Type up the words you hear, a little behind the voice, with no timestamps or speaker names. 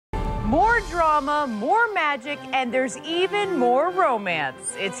More drama, more magic, and there's even more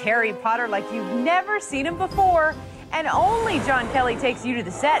romance. It's Harry Potter like you've never seen him before, and only John Kelly takes you to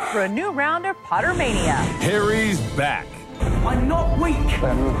the set for a new round of Pottermania. Harry's back. I'm not weak.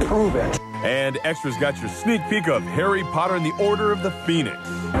 Then prove it. And Extra's got your sneak peek of Harry Potter and the Order of the Phoenix.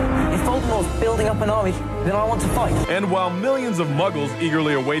 If Voldemort's building up an army, then I want to fight. And while millions of muggles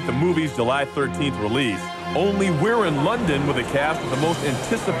eagerly await the movie's July 13th release, only we're in London with a cast of the most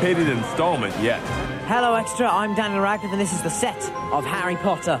anticipated installment yet. Hello, Extra. I'm Daniel Radliff, and this is the set of Harry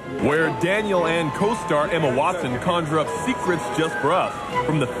Potter. Where Daniel and co-star Emma Watson conjure up secrets just for us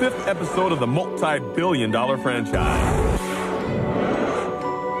from the 5th episode of the multi-billion-dollar franchise.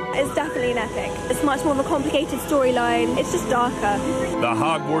 It's definitely an epic. It's much more of a complicated storyline. It's just darker. The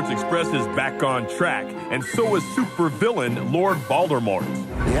Hogwarts Express is back on track, and so is supervillain Lord Voldemort.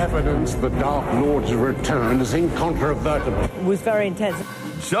 The evidence the Dark Lord's return is incontrovertible. It was very intense.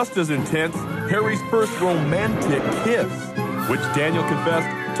 Just as intense, Harry's first romantic kiss, which Daniel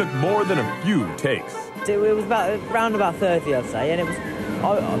confessed took more than a few takes. It was around about 30, I'd say, and it was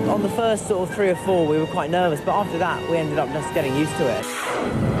on the first sort of 3 or 4 we were quite nervous, but after that we ended up just getting used to it.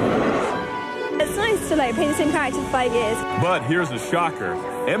 It's nice to play the same character for 5 years. But here's a shocker.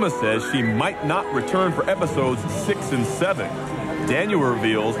 Emma says she might not return for episodes 6 and 7. Daniel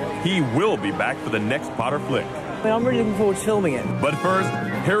reveals he will be back for the next Potter flick. I mean, I'm really looking forward to filming it. But first,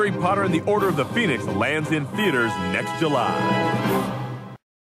 Harry Potter and the Order of the Phoenix lands in theaters next July.